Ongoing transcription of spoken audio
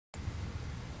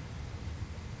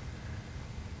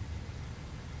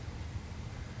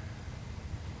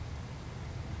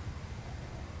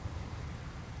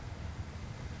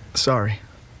Sorry.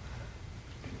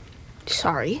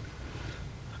 Sorry?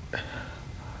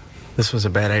 This was a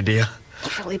bad idea.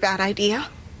 A really bad idea?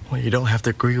 Well, you don't have to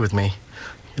agree with me.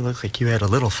 You look like you had a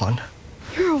little fun.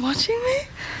 You were watching me?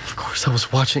 Of course I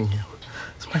was watching you.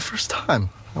 It's my first time.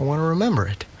 I want to remember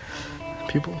it.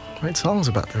 People write songs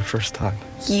about their first time.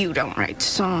 You don't write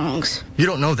songs. You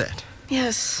don't know that.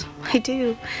 Yes, I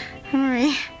do.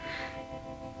 Henry,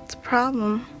 it's a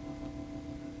problem.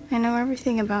 I know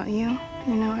everything about you.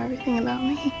 You know everything about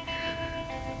me.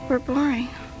 We're boring.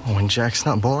 When Jack's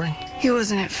not boring? He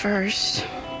wasn't at first.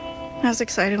 I was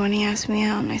excited when he asked me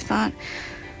out, and I thought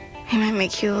he might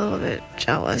make you a little bit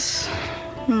jealous,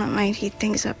 and that might heat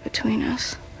things up between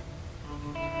us.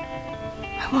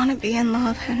 I want to be in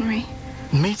love, Henry.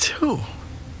 Me too.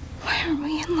 Why aren't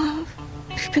we in love?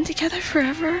 We've been together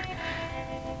forever.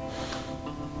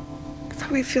 I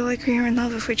thought we'd feel like we were in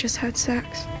love if we just had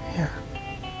sex. Yeah.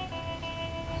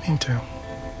 Me too.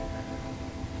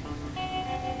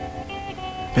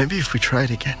 Maybe if we try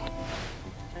it again.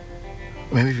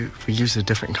 Maybe if we use a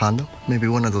different condom. Maybe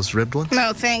one of those ribbed ones.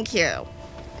 No, thank you.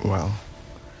 Well,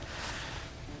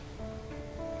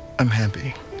 I'm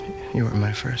happy you were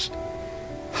my first.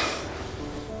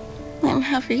 I'm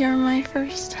happy you're my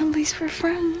first. At least we're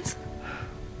friends.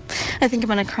 I think I'm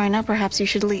gonna cry now. Perhaps you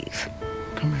should leave.